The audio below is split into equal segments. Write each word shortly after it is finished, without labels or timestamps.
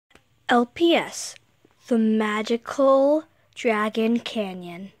LPS, the Magical Dragon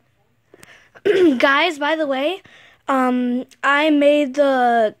Canyon. Guys, by the way, I made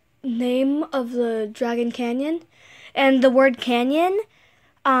the name of the Dragon Canyon and the word canyon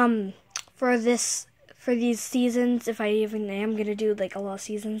for these seasons, if I even am gonna do like a lot of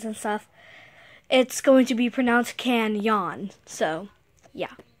seasons and stuff, it's going to be pronounced kanyon. So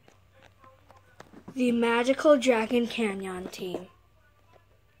yeah, the Magical Dragon Canyon team.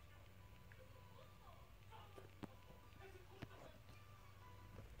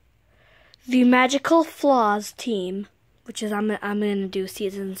 The Magical Flaws team, which is I'm gonna do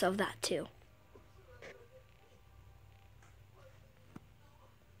seasons of that too.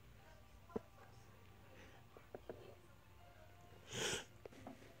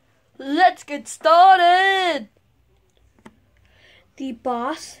 Let's get started! The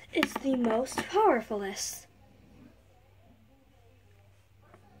boss is the most powerfulest.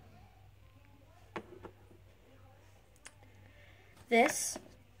 This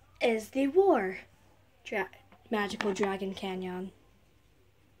is the Magical Dragon Canyon.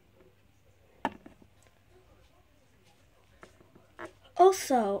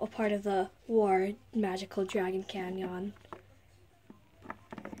 Also a part of the Magical Dragon Canyon.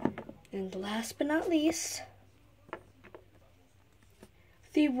 And last but not least,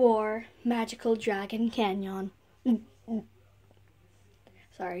 the Magical Dragon Canyon.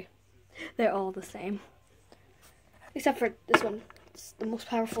 Sorry, they're all the same. Except for this one. It's the most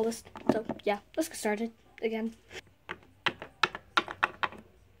powerfulest. So yeah, let's get started again.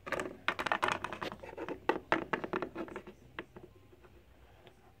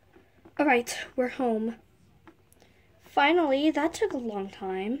 Alright, we're home. Finally, that took a long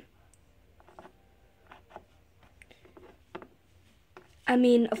time. I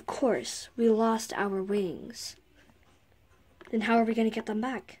mean, of course, we lost our wings. Then how are we going to get them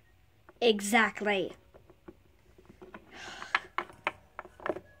back? Exactly.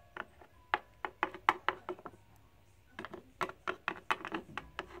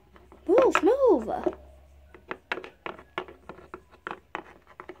 Move!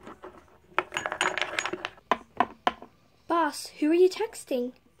 Boss, who are you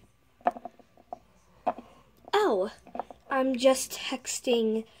texting? Oh, I'm just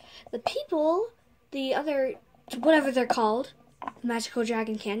texting the people, the other, whatever they're called, Magical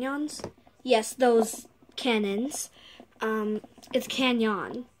Dragon Canyons. Yes, those cannons. It's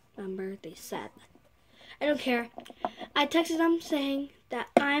canyon, remember, they said. I don't care. I texted them saying that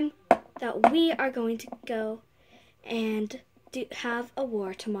we are going to go and have a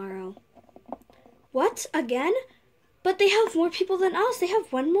war tomorrow. What? Again? But they have more people than us. They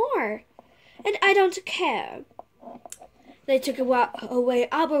have one more. And I don't care. They took away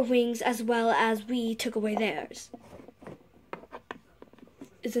our wings as well as we took away theirs.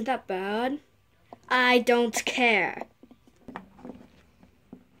 Isn't that bad? I don't care.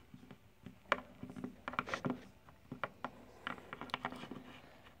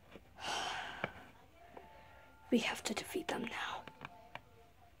 We have to defeat them now.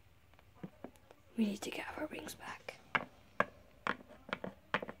 We need to get our wings back.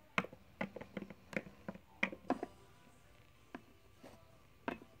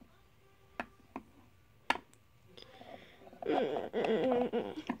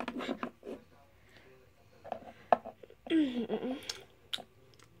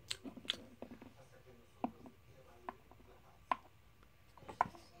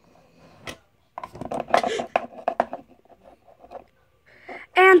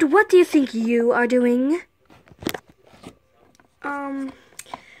 And what do you think you are doing?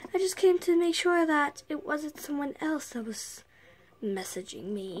 I just came to make sure that it wasn't someone else that was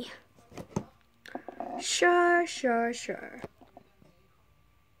messaging me. Sure.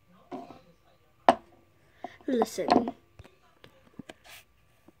 Listen.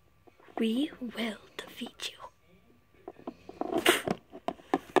 We will defeat you.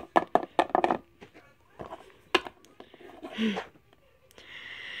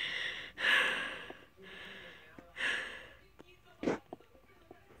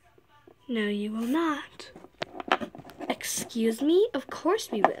 No, you will not. Excuse me? Of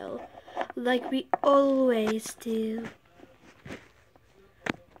course we will. Like we always do.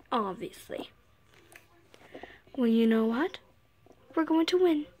 Obviously. Well, you know what? We're going to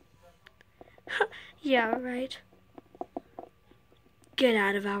win. Yeah, right. Get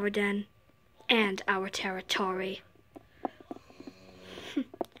out of our den and our territory.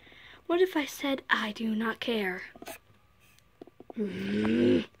 What if I said I do not care?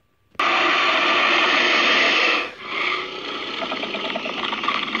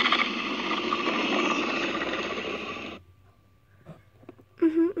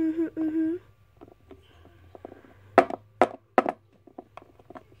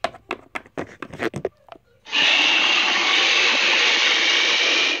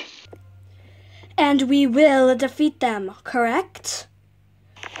 And we will defeat them, correct?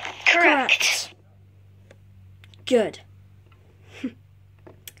 Correct. Good.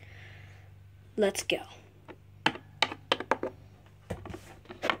 Let's go.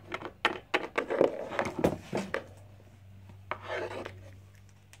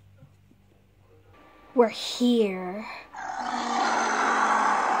 We're here.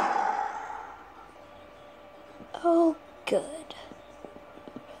 Oh, good.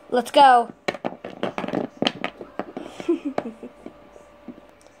 Let's go.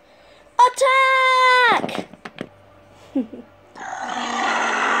 Attack!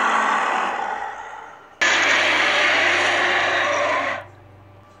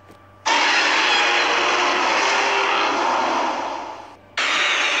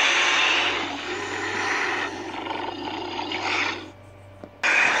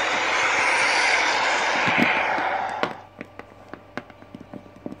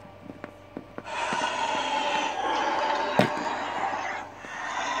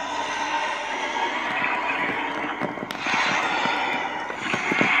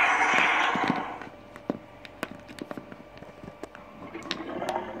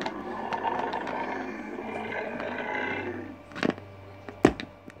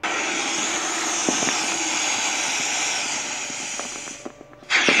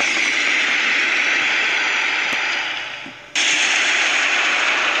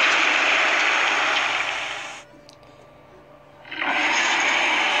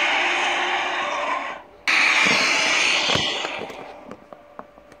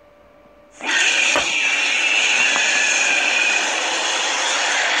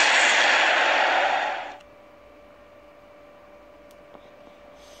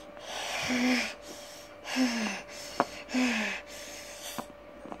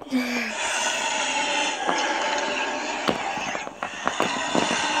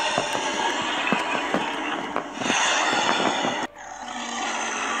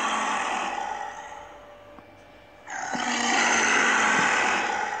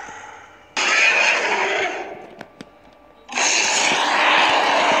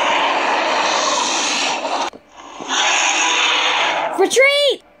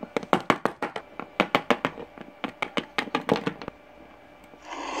 Retreat!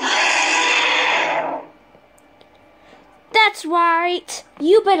 That's right.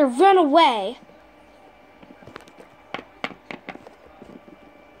 You better run away.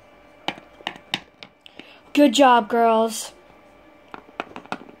 Good job, girls.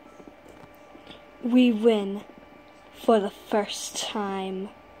 We win for the first time.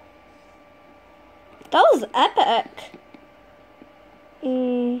 That was epic.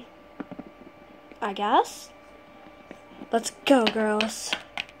 I guess. Let's go, girls.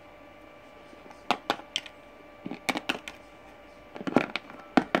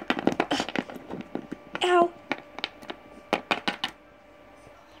 Ow.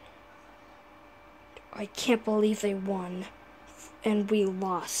 I can't believe they won. And we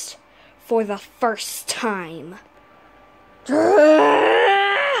lost for the first time.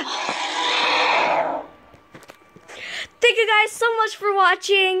 Thank you guys so much for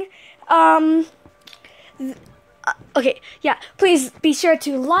watching. Okay, yeah, please be sure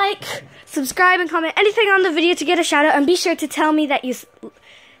to like, subscribe, and comment anything on the video to get a shout out, and be sure to tell me that you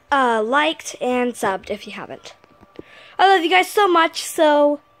liked and subbed if you haven't. I love you guys so much,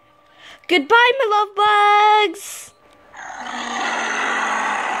 so goodbye, my love bugs.